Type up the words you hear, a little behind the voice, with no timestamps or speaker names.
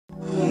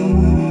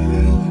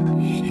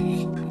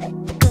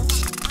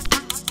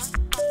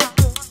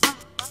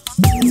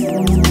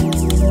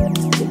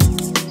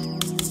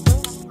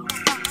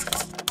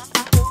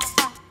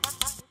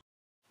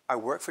I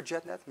work for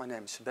Jetnet. My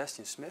name is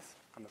Sebastiaan Smit.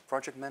 I'm a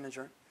project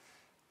manager.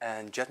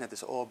 And Jetnet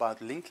is all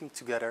about linking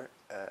together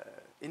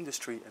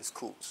industry and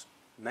schools.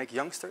 Make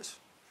youngsters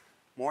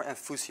more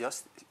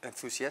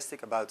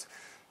enthusiastic about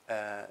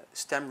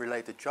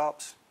STEM-related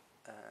jobs,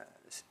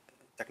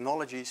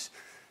 technologies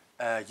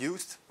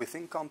used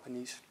within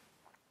companies,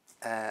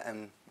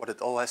 and what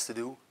it all has to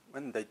do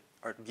when they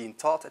are being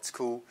taught at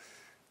school,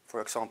 for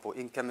example,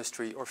 in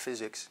chemistry or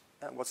physics.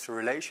 What's the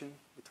relation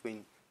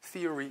between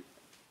theory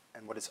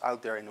and what is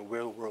out there in the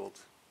real world?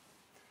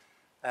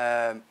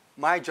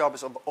 My job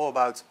is all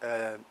about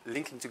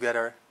linking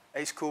together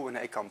a school and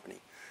a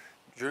company.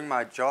 During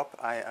my job,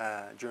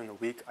 during a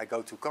week, I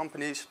go to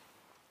companies,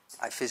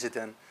 I visit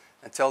them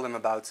and tell them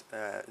about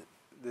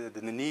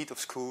the need of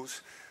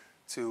schools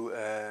to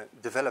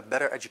develop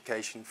better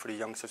education for the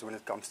youngsters when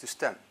it comes to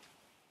STEM.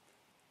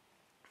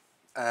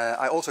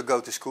 I also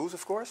go to schools,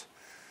 of course,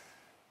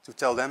 to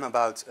tell them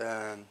about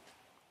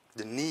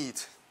the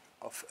need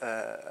of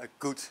a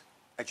good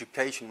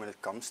education when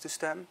it comes to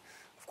STEM.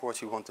 Of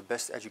course, we want the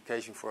best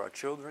education for our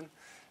children.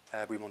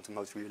 We want the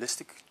most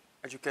realistic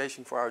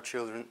education for our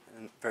children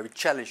and very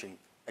challenging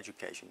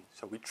education.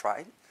 So we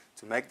try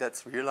to make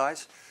that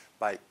realize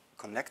by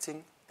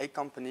connecting a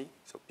company.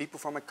 So people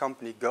from a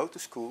company go to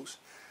schools,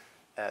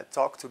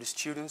 talk to the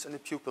students and the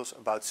pupils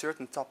about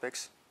certain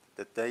topics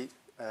that they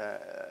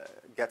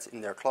get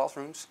in their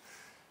classrooms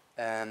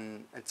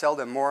and tell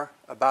them more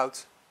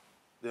about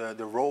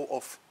the role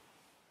of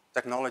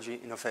technology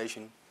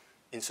innovation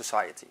in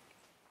society.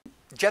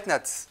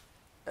 Jetnet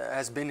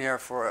has been here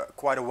for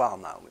quite a while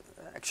now.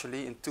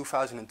 Actually, in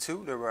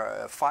 2002 there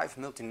were 5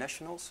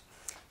 multinationals: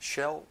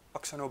 Shell,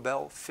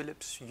 AkzoNobel,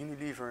 Philips,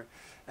 Unilever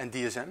and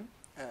DSM.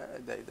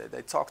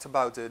 They talked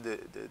about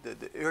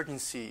the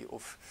urgency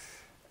of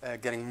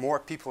getting more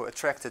people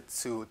attracted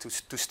to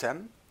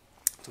STEM,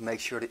 to make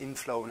sure the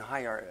inflow in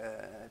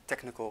higher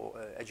technical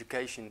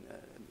education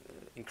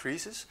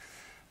increases.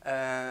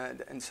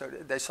 And so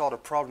they saw the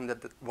problem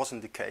that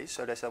wasn't the case.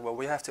 So they said, well,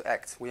 we have to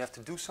act. We have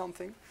to do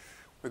something.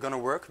 We're going to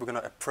work. We're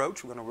going to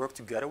approach. We're going to work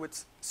together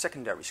with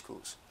secondary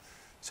schools.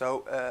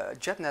 So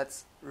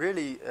Jetnet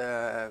really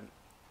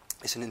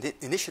is an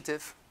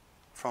initiative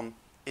from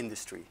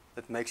industry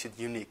that makes it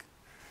unique.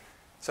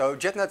 So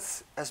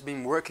Jetnet has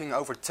been working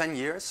over 10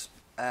 years.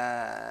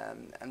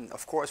 And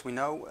of course we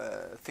know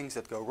things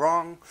that go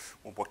wrong,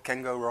 or what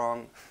can go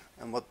wrong,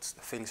 and what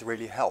things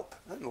really help.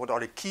 And what are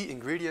the key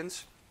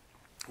ingredients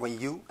when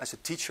you, as a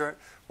teacher,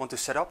 want to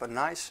set up a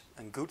nice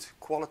and good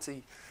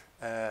quality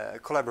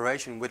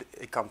collaboration with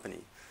a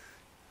company?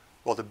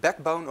 Well, the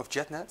backbone of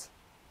Jetnet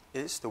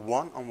is the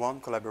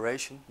one-on-one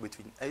collaboration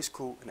between a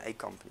school and a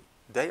company.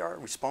 They are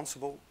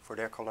responsible for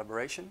their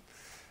collaboration.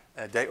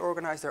 They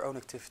organize their own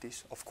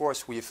activities. Of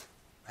course, we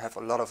have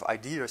a lot of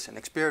ideas and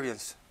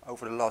experience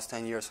over the last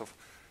 10 years of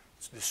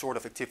the sort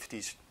of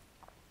activities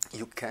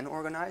you can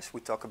organize. We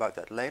talk about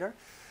that later.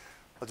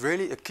 But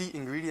really a key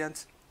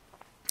ingredient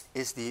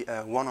is the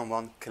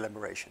one-on-one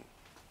collaboration.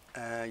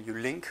 You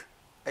link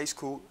a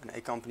school and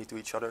a company to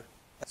each other.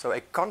 So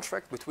a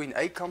contract between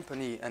a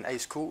company and a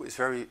school is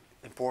very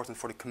important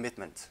for the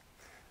commitment,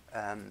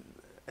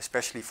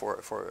 especially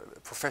for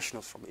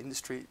professionals from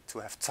industry to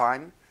have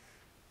time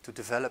to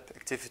develop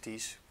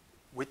activities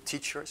with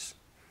teachers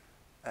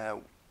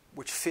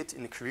which fit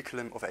in the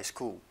curriculum of a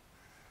school.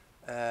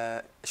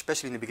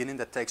 Especially in the beginning,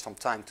 that takes some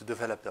time to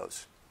develop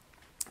those.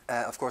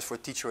 Of course, for a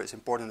teacher it's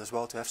important as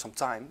well to have some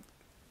time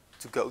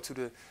to go to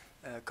the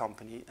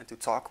company and to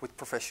talk with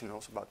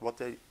professionals about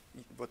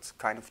what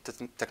kind of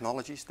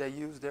technologies they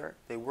use there,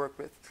 they work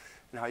with,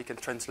 and how you can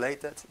translate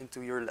that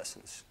into your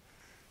lessons.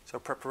 So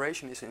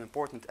preparation is an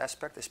important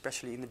aspect,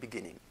 especially in the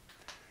beginning.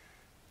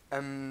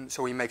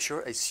 So we make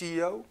sure a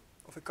CEO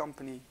of a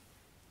company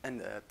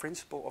and a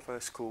principal of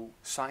a school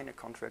sign a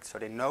contract so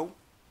they know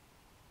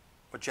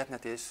what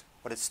Jetnet is,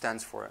 what it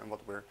stands for, and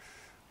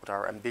what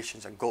our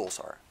ambitions and goals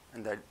are,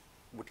 and they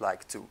would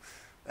like to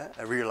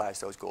realize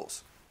those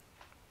goals.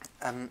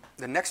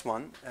 The next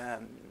one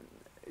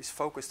is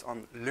focused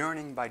on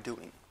learning by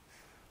doing.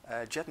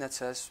 Jetnet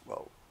says,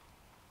 well,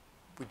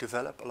 we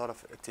develop a lot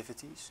of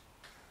activities.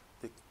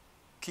 The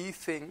key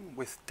thing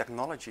with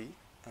technology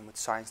and with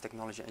science,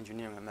 technology,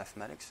 engineering and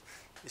mathematics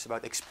is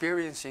about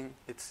experiencing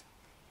it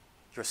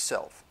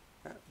yourself.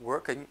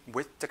 Working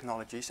with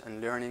technologies and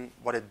learning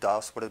what it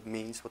does, what it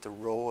means, what the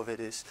role of it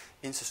is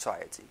in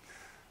society.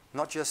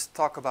 Not just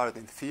talk about it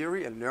in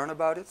theory and learn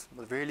about it,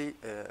 but really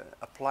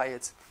apply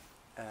it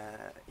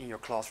in your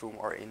classroom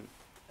or in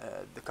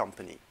the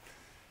company.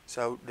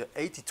 So the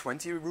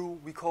 80-20 rule,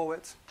 we call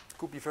it,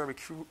 could be very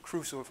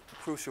crucial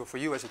for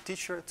you as a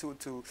teacher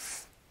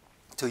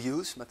to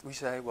use, but we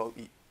say, well,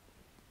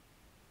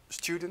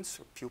 students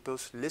or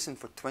pupils listen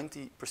for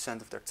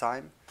 20% of their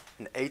time,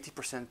 and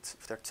 80%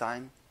 of their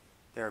time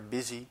they are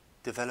busy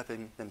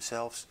developing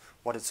themselves,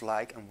 what it's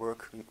like, and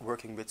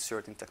working with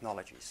certain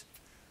technologies.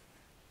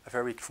 A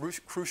very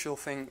crucial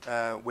thing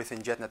within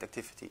Jetnet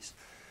activities.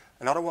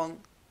 Another one,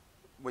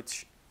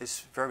 which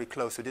is very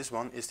close to this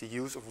one, is the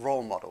use of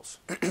role models.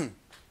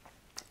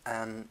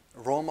 And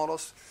role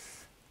models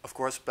of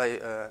course play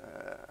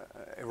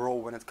a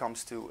role when it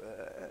comes to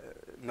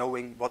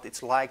knowing what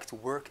it's like to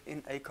work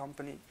in a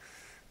company,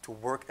 to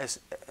work as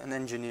an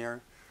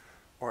engineer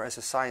or as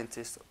a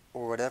scientist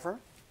or whatever,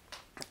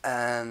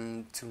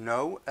 and to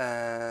know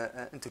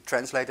and to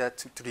translate that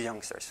to the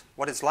youngsters.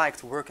 What it's like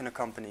to work in a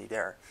company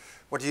there.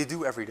 What do you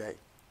do every day?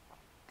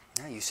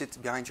 Yeah, you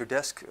sit behind your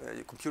desk,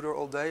 your computer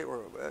all day,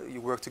 or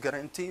you work together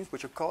in teams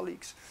with your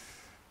colleagues.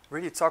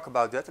 Really talk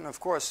about that, and of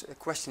course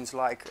questions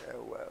like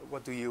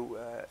what do you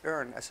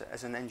earn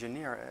as an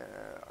engineer?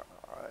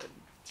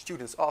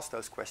 Students ask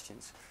those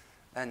questions,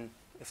 and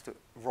if the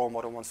role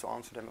model wants to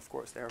answer them, of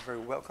course they are very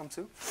welcome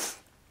to.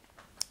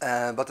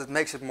 But it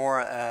makes it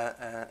more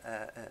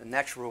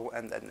natural,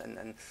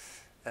 and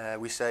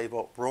we say,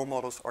 well, role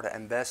models are the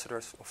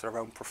ambassadors of their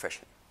own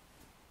profession.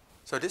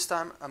 So this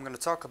time I'm going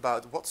to talk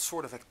about what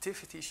sort of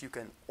activities you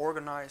can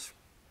organize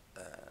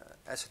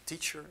as a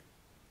teacher,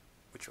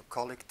 with your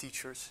colleague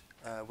teachers,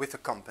 with a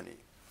company.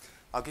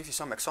 I'll give you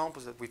some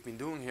examples that we've been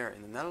doing here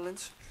in the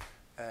Netherlands,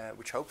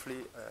 which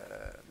hopefully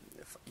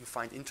you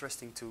find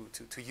interesting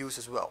to use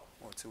as well,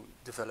 or to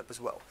develop as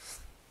well.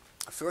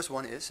 The first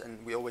one is,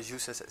 and we always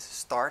use this as a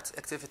start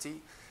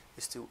activity,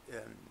 is to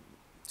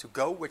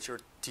go with your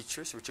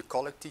teachers, with your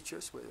colleague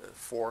teachers, with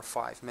 4,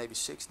 5, maybe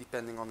 6,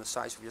 depending on the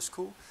size of your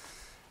school,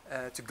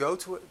 to go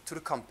to the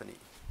company,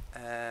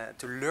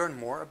 to learn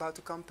more about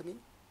the company,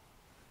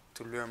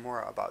 to learn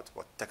more about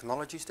what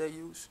technologies they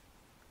use,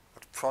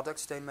 what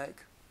products they make.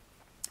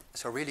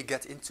 So really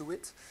get into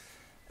it,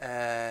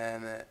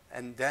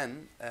 and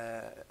then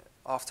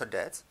after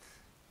that,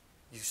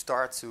 you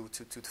start to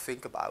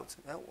think about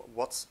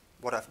what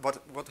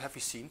have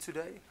we seen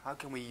today? How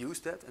can we use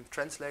that and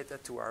translate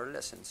that to our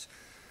lessons?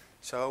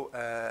 So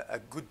a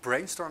good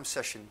brainstorm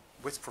session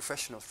with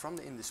professionals from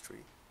the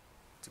industry,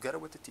 together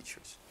with the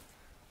teachers,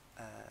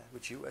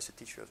 with you as a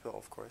teacher as well,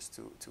 of course,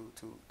 to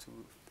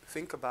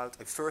think about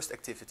a first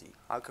activity.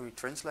 How can we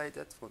translate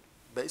that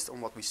based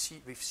on what we've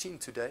seen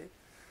today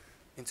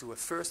into a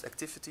first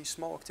activity,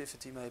 small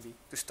activity maybe,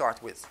 to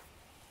start with?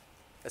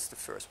 That's the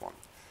first one.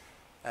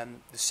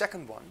 The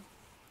second one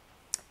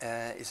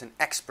is an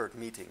expert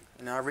meeting,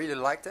 and I really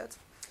like that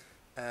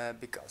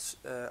because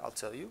I'll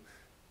tell you,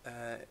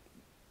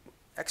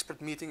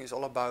 expert meeting is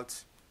all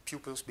about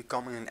pupils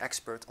becoming an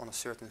expert on a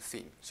certain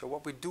theme. So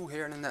what we do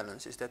here in the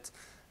Netherlands is that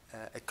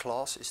a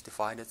class is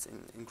divided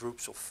in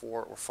groups of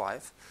 4 or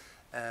 5,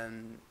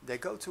 and they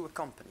go to a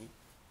company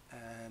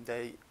and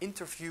they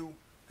interview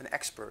an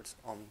expert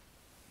on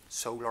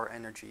solar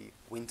energy,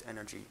 wind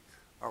energy,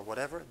 or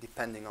whatever,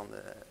 depending on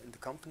the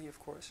company, of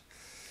course.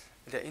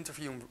 They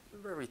interview them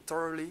very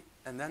thoroughly,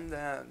 and then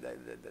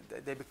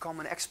they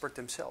become an expert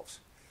themselves.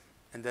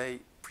 And they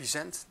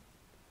present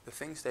the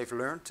things they've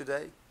learned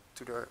today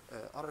to their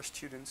other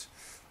students,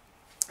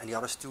 and the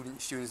other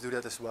students do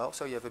that as well.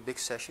 So you have a big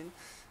session.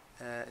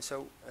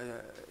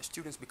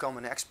 Students become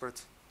an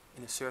expert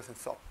in a certain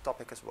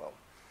topic as well.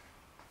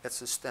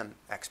 That's a STEM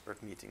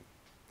expert meeting.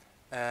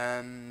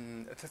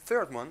 The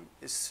third one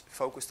is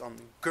focused on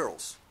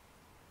girls.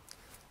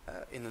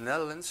 In the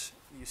Netherlands,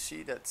 you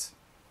see that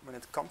when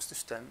it comes to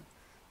STEM,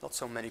 not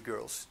so many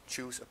girls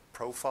choose a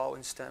profile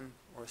in STEM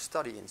or a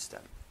study in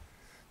STEM.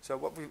 So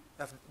what we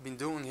have been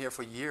doing here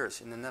for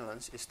years in the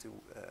Netherlands is to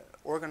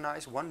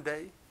organize one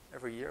day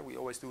every year. We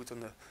always do it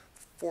on the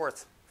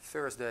 4th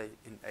Thursday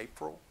in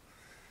April.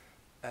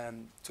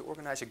 To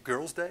organize a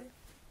Girls' Day,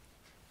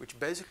 which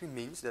basically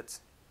means that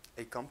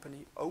a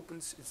company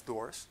opens its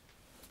doors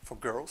for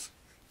girls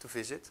to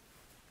visit,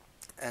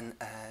 and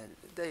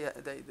they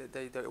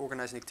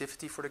organize an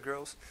activity for the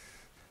girls.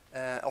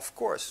 Of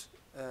course,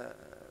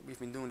 we've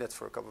been doing that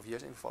for a couple of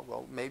years.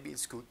 Well, maybe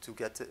it's good to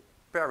get the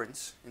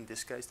parents, in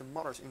this case the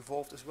mothers,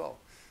 involved as well,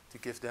 to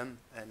give them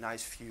a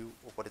nice view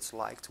of what it's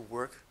like to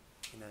work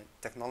in a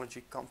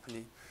technology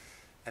company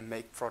and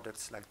make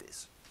products like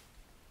this.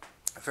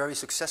 A very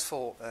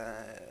successful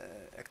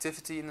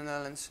activity in the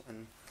Netherlands,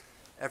 and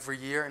every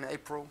year in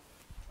April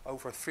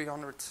over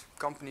 300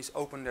 companies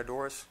open their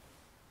doors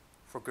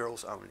for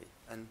girls only,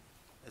 and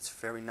it's a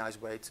very nice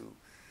way to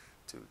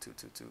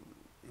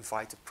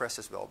invite the press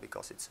as well,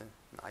 because it's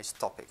a nice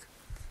topic.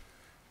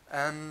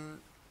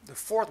 The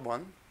fourth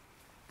one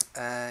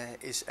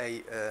is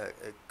a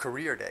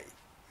career day,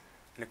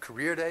 and a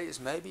career day is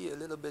maybe a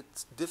little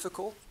bit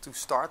difficult to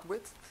start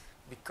with,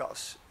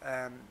 because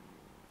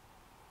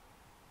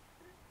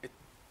it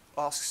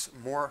asks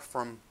more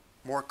from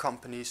more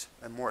companies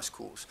and more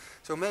schools.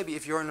 So maybe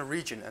if you're in a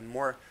region and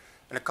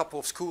a couple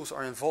of schools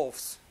are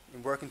involved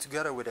in working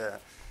together with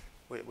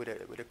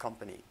a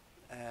company,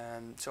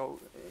 and so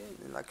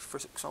like for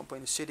example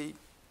in the city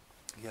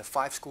you have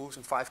 5 schools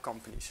and 5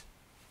 companies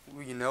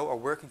who you know are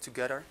working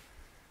together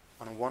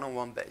on a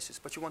one-on-one basis,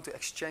 but you want to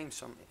exchange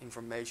some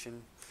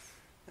information,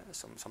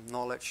 some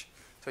knowledge.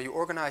 So you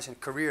organize a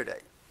career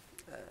day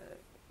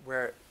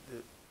where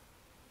the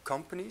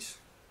companies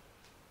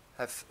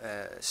have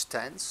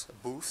stands,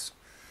 booths,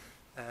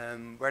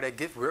 where they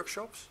give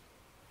workshops,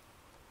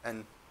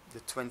 and the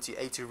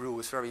 2080 rule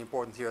is very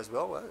important here as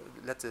well.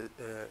 Let the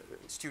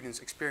students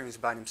experience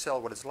by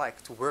themselves what it's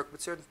like to work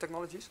with certain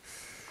technologies.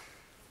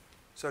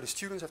 So the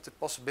students have the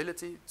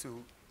possibility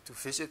to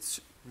visit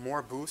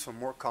more booths or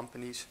more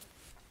companies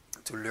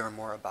to learn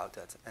more about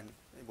that. And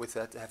with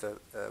that have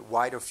a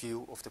wider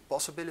view of the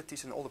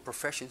possibilities and all the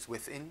professions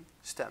within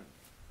STEM.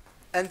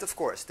 And of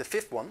course, the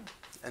fifth one,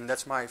 and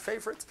that's my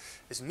favorite,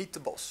 is Meet the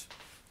Boss.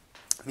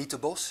 Meet the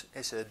Boss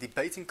is a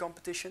debating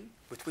competition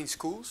between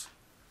schools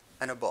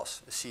and a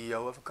boss, a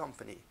CEO of a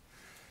company.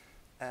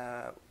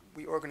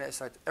 We organize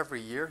that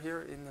every year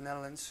here in the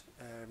Netherlands.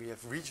 We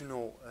have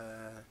regional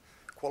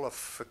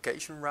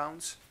qualification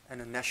rounds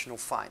and a national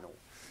final.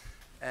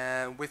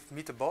 With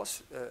Meet the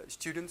Boss,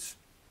 students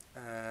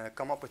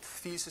come up with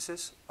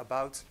theses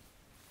about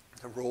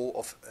the role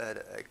of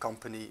a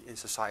company in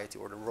society,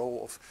 or the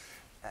role of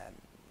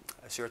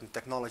a certain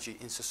technology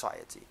in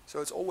society.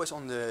 So it's always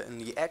on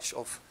the edge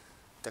of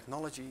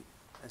technology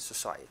and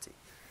society.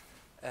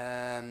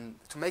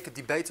 To make it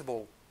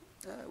debatable,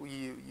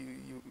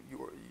 you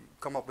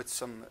come up with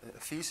some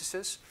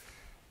theses,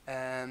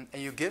 and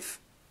you give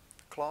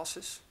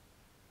classes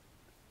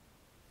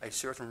a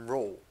certain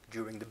role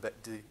during the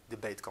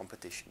debate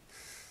competition.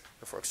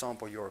 So for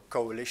example, you're a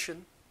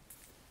coalition,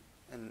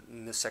 and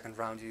in the second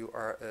round you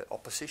are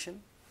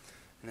opposition,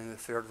 and in the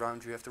third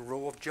round you have the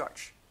role of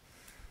judge.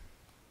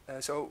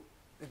 So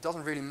it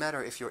doesn't really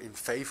matter if you're in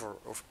favor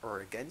of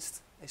or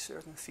against a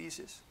certain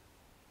thesis,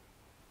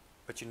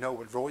 but you know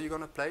what role you're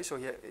going to play. So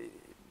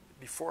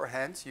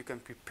beforehand you can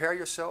prepare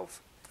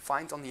yourself,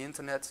 find on the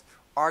internet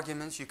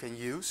arguments you can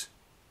use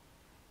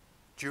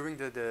during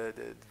the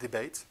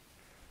debate,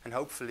 and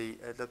hopefully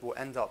that will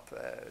end up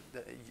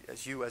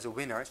as you as a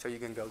winner, so you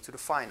can go to the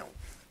final.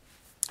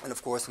 And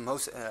of course the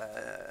most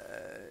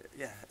a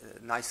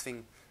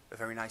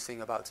very nice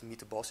thing about Meet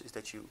the Boss is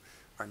that you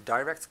are in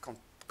direct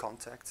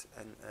contact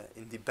and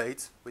in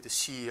debate with the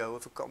CEO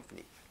of a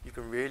company. You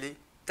can really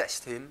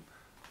test him,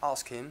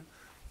 ask him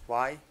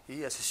why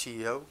he as a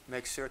CEO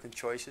makes certain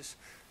choices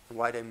and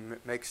why they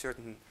make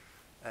certain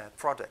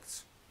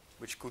products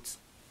which could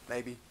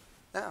maybe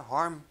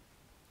harm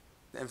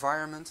the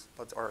environment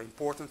but are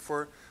important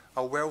for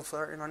our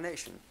welfare in our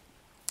nation.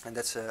 And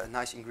that's a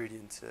nice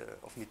ingredient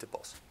of Meet the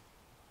Boss.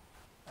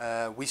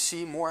 We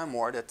see more and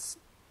more that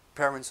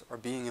parents are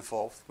being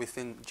involved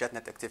within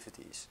Jetnet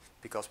activities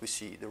because we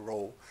see the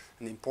role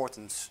and the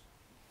importance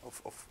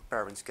of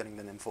parents getting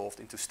them involved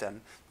into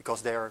STEM,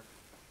 because they are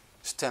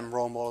STEM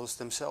role models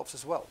themselves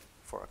as well,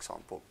 for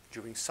example,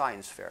 during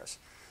science fairs.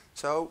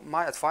 So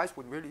my advice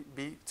would really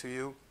be to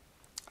you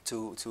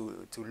to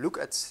look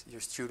at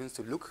your students,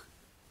 to look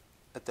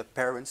at the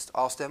parents, to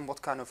ask them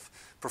what kind of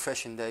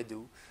profession they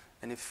do,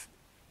 and if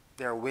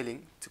they are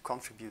willing to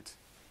contribute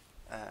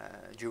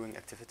during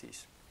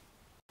activities.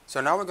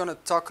 So now we're going to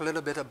talk a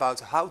little bit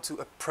about how to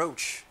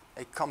approach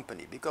a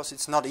company, because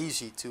it's not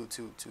easy to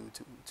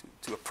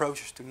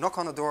approach, to knock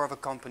on the door of a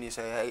company and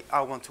say, hey,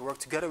 I want to work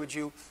together with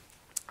you.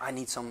 I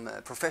need some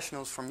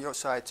professionals from your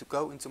side to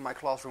go into my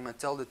classroom and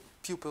tell the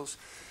pupils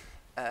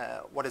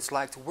what it's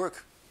like to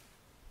work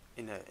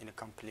in a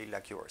company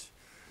like yours.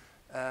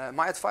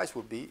 My advice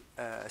would be,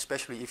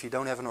 especially if you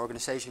don't have an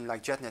organization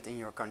like Jetnet in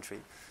your country,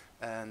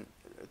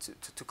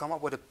 to come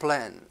up with a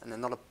plan,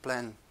 and not a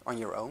plan on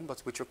your own,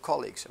 but with your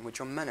colleagues and with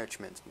your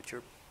management, with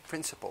your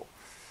principal.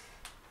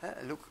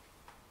 Look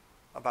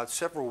about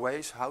several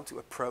ways how to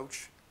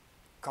approach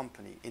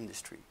company,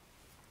 industry.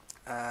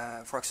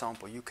 For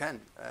example, you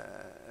can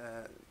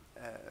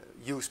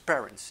use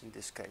parents in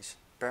this case.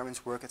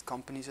 Parents work at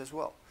companies as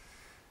well.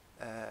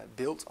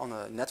 Build on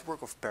a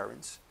network of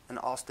parents and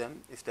ask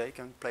them if they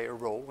can play a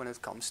role when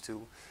it comes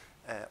to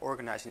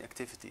organizing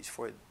activities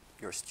for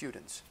your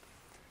students.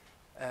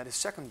 The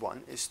second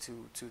one is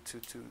to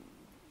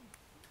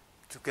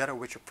together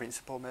with your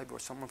principal maybe, or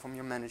someone from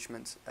your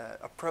management,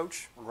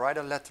 write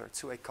a letter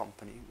to a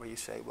company where you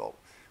say, well,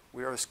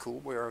 we are a school,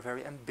 we are a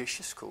very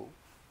ambitious school.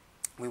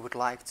 We would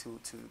like to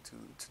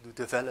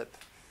develop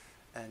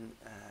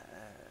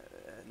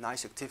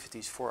nice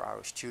activities for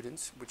our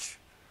students which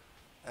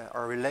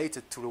are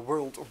related to the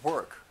world of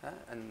work.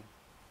 And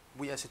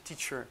we as a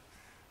teacher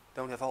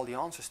don't have all the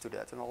answers to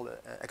that and all the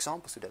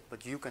examples to that,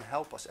 but you can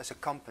help us as a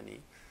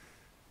company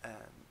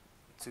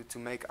to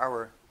make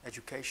our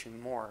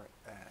education more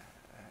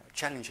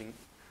challenging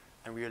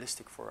and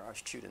realistic for our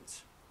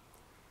students.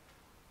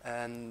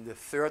 And the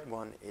third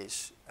one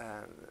is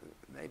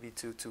maybe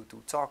to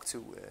talk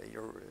to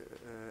your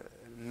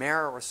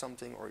mayor or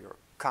something, or your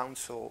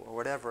council or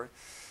whatever,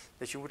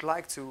 that you would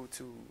like to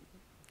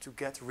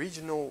get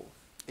regional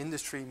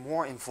industry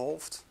more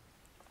involved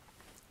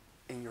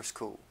in your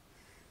school.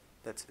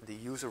 That the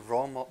use of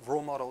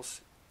role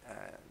models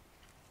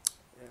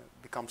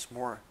becomes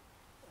more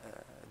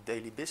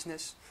daily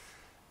business.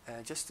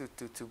 Just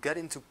to get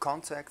into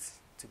contact,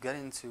 to get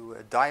into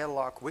a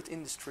dialogue with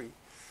industry,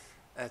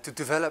 to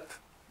develop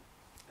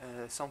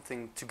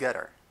something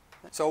together.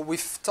 So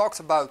we've talked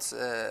about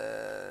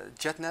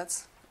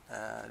Jetnet,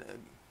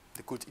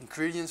 the good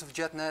ingredients of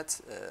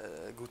Jetnet,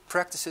 good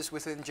practices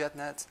within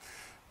Jetnet,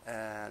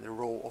 the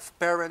role of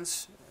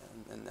parents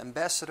and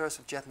ambassadors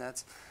of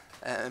Jetnet.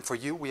 And for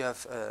you, we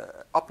have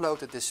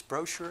uploaded this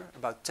brochure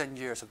about 10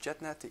 years of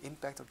Jetnet, the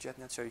impact of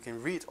Jetnet, so you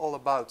can read all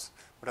about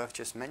what I've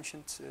just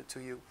mentioned to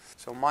you.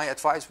 So my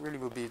advice really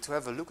would be to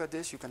have a look at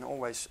this. You can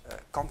always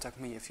contact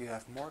me if you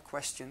have more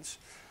questions.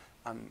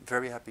 I'm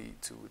very happy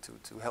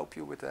to help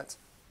you with that.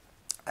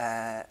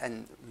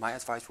 And my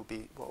advice would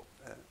be, well,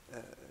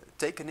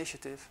 take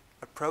initiative,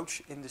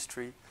 approach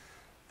industry.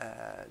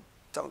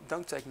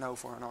 Don't take no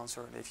for an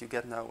answer. And if you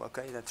get no,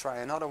 okay, then try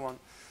another one.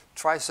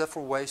 Try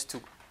several ways to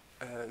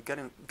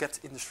get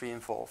industry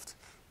involved,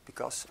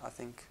 because I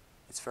think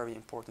it's very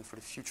important for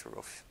the future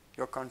of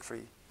your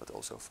country, but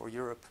also for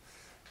Europe,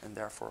 and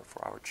therefore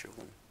for our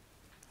children.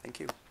 Thank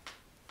you.